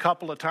a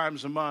couple of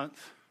times a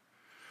month,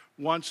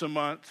 once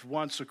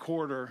a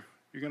quarter,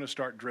 you're going to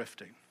start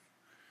drifting.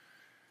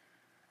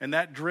 And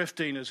that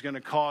drifting is going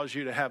to cause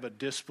you to have a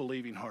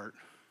disbelieving heart.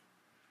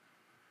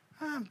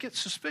 I get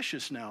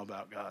suspicious now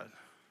about God.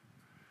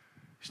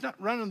 He's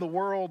not running the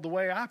world the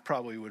way I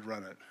probably would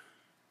run it.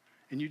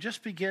 And you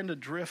just begin to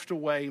drift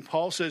away. And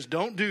Paul says,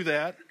 don't do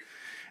that.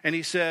 And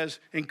he says,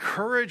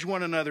 encourage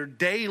one another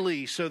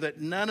daily so that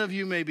none of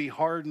you may be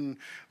hardened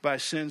by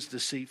sin's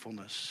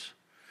deceitfulness.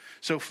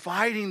 So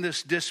fighting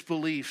this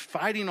disbelief,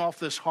 fighting off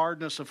this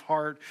hardness of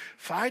heart,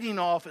 fighting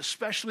off,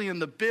 especially in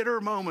the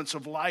bitter moments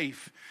of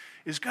life,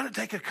 is going to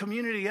take a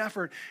community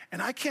effort.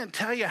 And I can't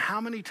tell you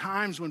how many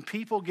times when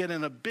people get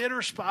in a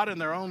bitter spot in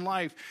their own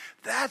life,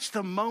 that's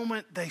the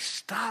moment they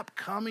stop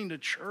coming to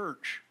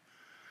church.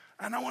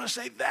 And I want to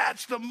say,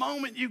 that's the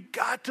moment you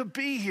got to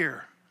be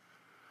here.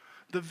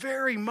 The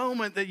very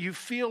moment that you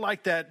feel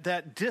like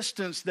that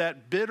distance,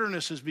 that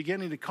bitterness is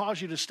beginning to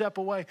cause you to step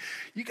away,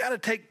 you got to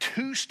take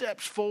 2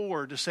 steps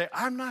forward to say,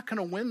 I'm not going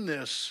to win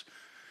this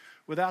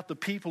without the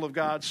people of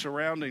God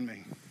surrounding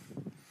me.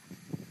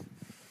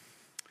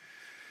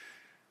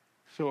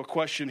 So a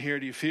question here,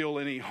 do you feel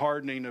any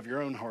hardening of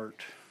your own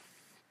heart?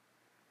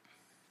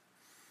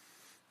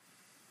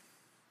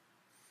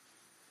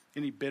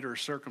 Any bitter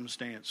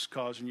circumstance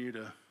causing you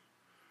to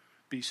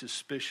be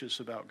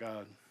suspicious about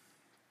God?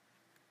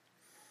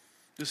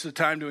 This is a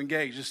time to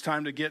engage. It's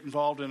time to get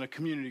involved in a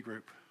community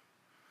group.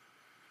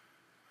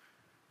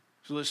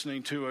 I was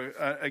listening to,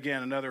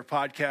 again, another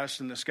podcast,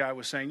 and this guy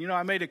was saying,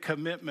 I made a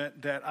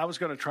commitment that I was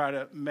going to try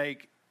to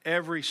make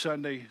every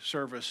Sunday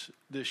service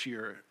this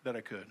year that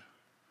I could.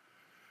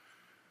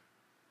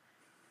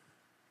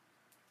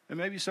 And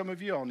maybe some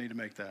of you all need to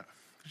make that.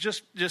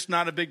 It's just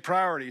not a big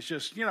priority. It's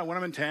just, when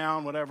I'm in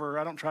town, whatever,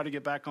 I don't try to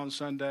get back on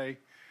Sunday.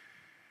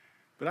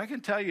 But I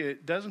can tell you,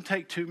 it doesn't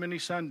take too many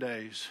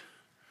Sundays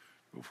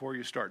before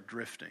you start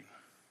drifting.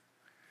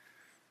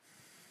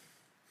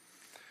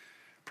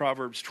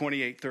 Proverbs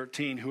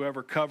 28:13,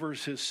 whoever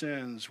covers his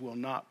sins will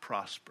not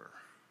prosper.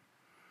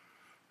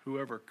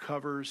 Whoever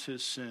covers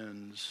his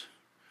sins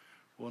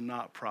will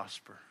not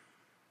prosper.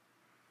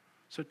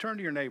 So turn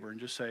to your neighbor and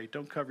just say,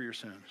 don't cover your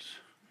sins.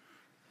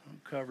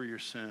 Don't cover your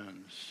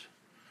sins.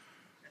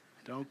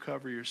 Don't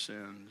cover your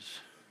sins.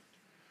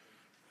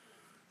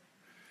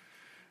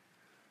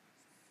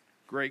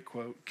 Great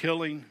quote.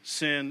 Killing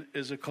sin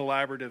is a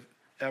collaborative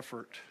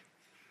effort.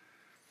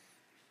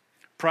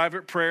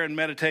 Private prayer and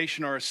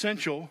meditation are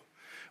essential,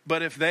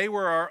 but if they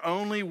were our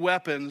only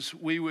weapons,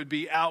 we would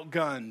be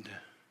outgunned.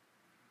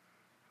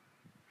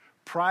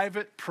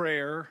 Private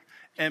prayer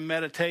and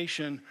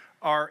meditation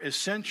are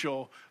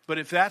essential, but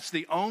if that's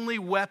the only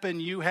weapon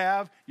you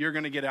have, you're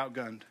going to get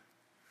outgunned.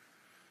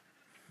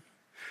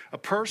 A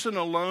person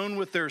alone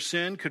with their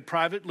sin could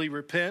privately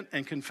repent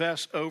and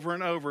confess over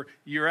and over,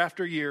 year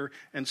after year,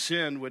 and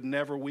sin would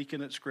never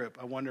weaken its grip.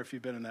 I wonder if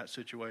you've been in that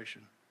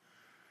situation.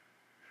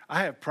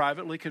 I have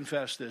privately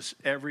confessed this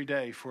every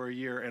day for a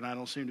year, and I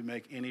don't seem to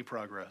make any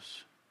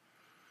progress.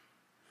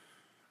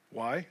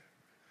 Why?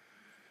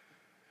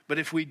 But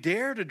if we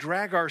dare to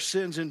drag our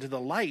sins into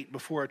the light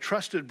before a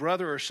trusted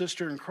brother or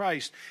sister in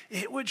Christ,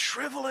 it would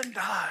shrivel and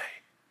die.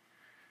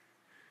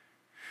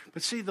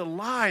 But see, the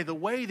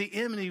way the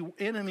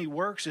enemy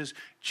works is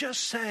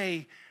just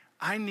say,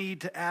 I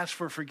need to ask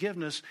for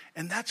forgiveness,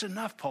 and that's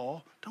enough,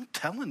 Paul. Don't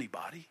tell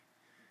anybody.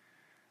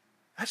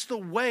 That's the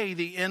way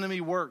the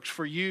enemy works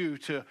for you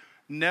to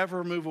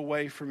never move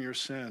away from your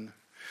sin.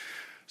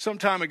 Some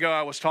time ago,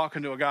 I was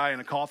talking to a guy in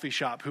a coffee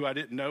shop who I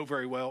didn't know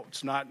very well.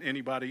 It's not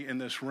anybody in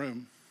this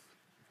room.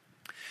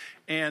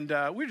 And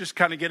we were just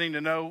kind of getting to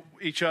know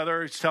each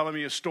other. He's telling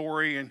me a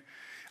story, and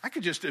I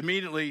could just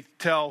immediately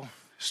tell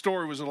the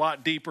story was a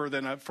lot deeper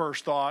than I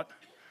first thought,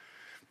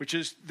 which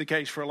is the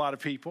case for a lot of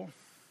people.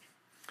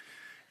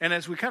 And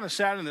as we kind of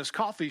sat in this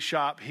coffee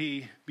shop,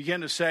 he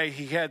began to say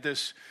he had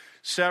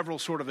several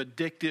sort of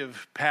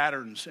addictive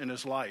patterns in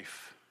his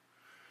life.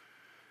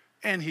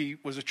 And he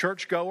was a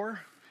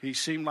churchgoer. He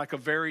seemed like a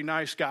very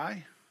nice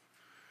guy.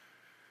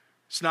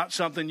 It's not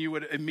something you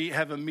would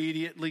have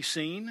immediately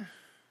seen.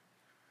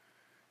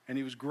 And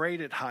he was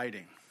great at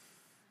hiding.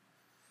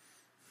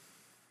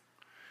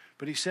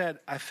 But he said,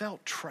 I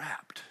felt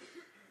trapped.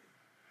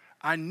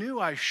 I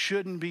knew I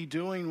shouldn't be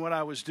doing what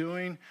I was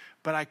doing,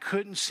 but I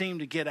couldn't seem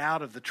to get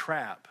out of the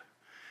trap.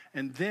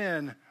 And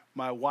then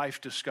my wife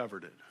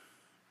discovered it.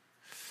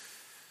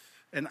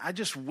 And I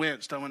just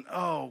winced. I went,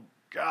 oh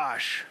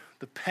gosh,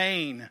 the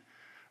pain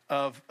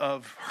of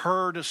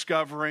her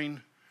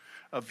discovering,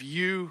 of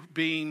you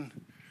being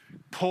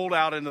pulled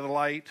out into the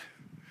light.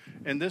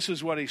 And this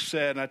is what he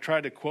said, and I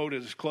tried to quote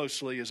it as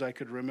closely as I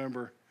could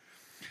remember.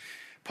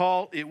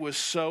 Paul, it was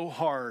so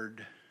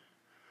hard,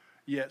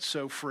 yet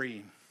so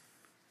freeing.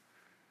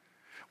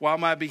 While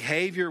my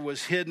behavior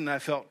was hidden, I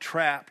felt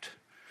trapped.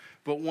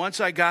 But once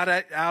I got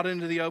out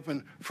into the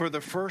open, for the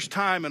first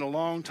time in a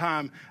long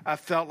time, I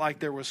felt like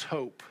there was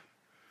hope.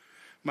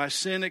 My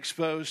sin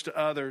exposed to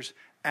others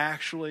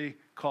actually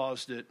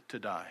caused it to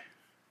die.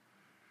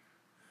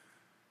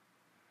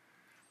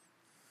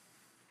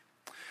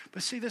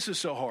 But see, this is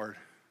so hard.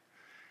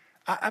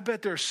 I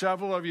bet there are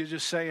several of you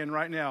just saying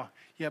right now,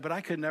 yeah, but I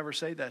could never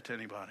say that to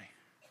anybody.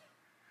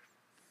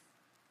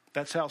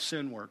 That's how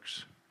sin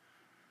works.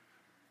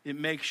 It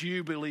makes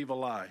you believe a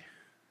lie.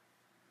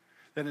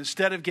 That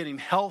instead of getting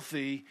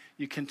healthy,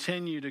 you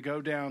continue to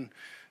go down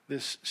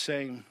this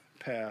same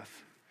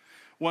path.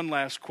 One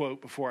last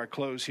quote before I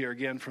close here,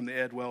 again from the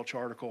Ed Welch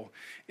article.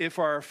 If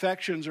our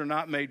affections are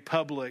not made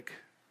public,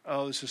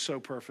 oh, this is so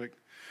perfect,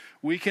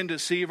 we can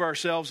deceive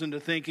ourselves into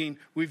thinking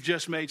we've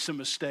just made some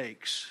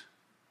mistakes.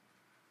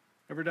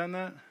 Ever done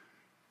that?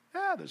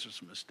 Yeah, those are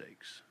some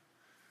mistakes.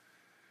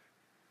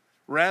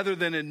 Rather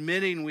than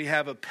admitting we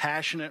have a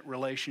passionate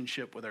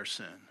relationship with our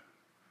sin.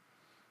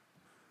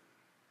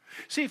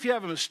 See, if you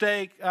have a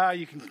mistake,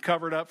 you can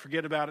cover it up,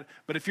 forget about it.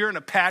 But if you're in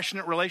a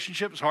passionate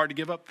relationship, it's hard to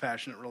give up a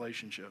passionate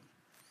relationship.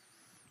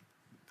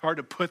 Hard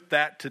to put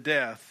that to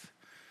death.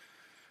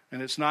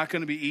 And it's not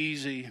going to be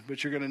easy,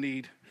 but you're going to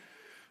need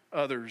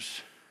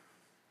others.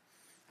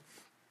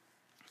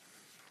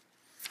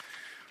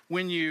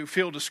 When you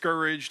feel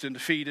discouraged and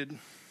defeated,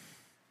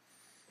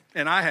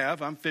 and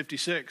I'm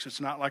 56.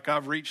 It's not like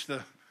I've reached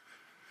the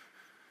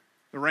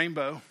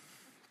rainbow.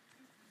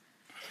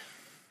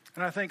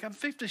 And I think, I'm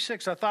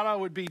 56. I thought I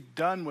would be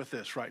done with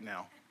this right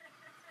now.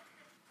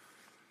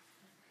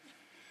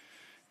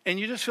 And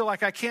you just feel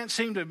like I can't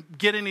seem to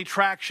get any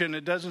traction.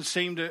 It doesn't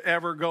seem to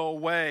ever go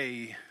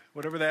away.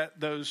 Whatever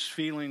those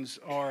feelings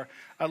are.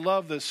 I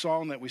love this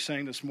song that we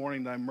sang this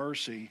morning, Thy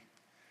Mercy.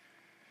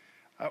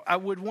 I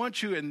would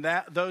want you in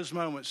those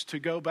moments to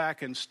go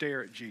back and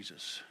stare at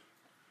Jesus.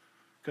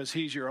 Because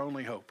he's your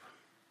only hope.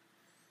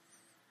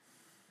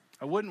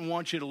 I wouldn't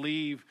want you to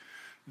leave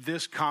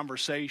this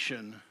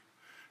conversation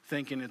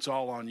thinking it's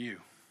all on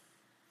you.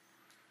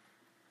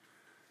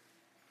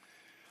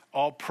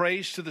 All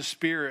praise to the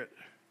Spirit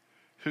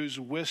whose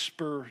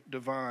whisper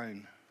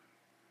divine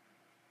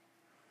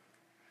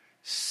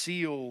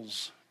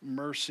seals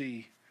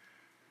mercy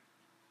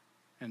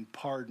and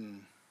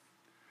pardon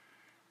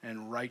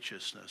and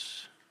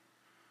righteousness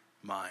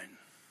mine.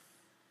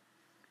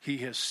 He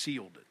has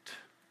sealed it.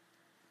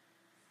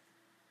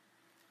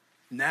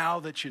 Now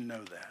that you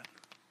know that,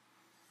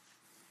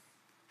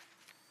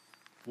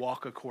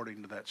 walk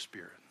according to that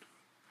Spirit.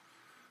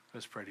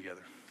 Let's pray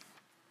together.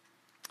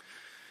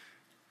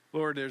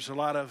 Lord, there's a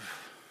lot of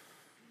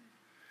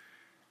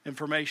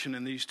information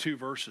in these two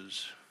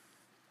verses.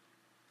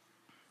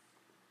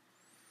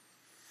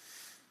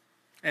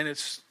 And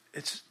it's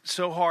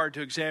so hard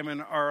to examine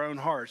our own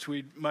hearts.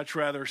 We'd much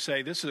rather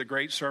say, this is a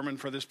great sermon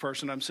for this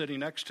person I'm sitting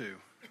next to.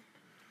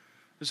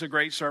 This is a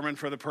great sermon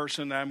for the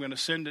person that I'm going to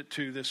send it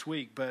to this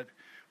week. But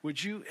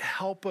would you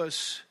help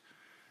us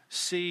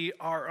see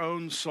our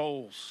own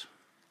souls?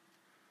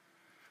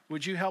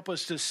 Would you help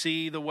us to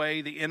see the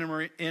way the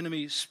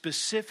enemy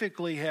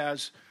specifically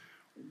has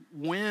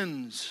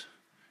wins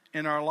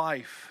in our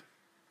life?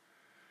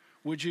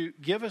 Would you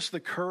give us the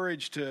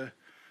courage to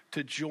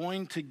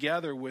join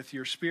together with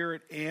your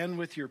Spirit and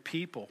with your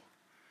people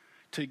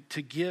to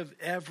give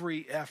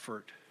every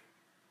effort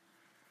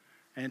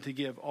and to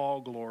give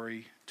all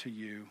glory to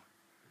you?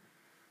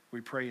 We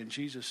pray in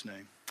Jesus'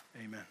 name.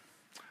 Amen.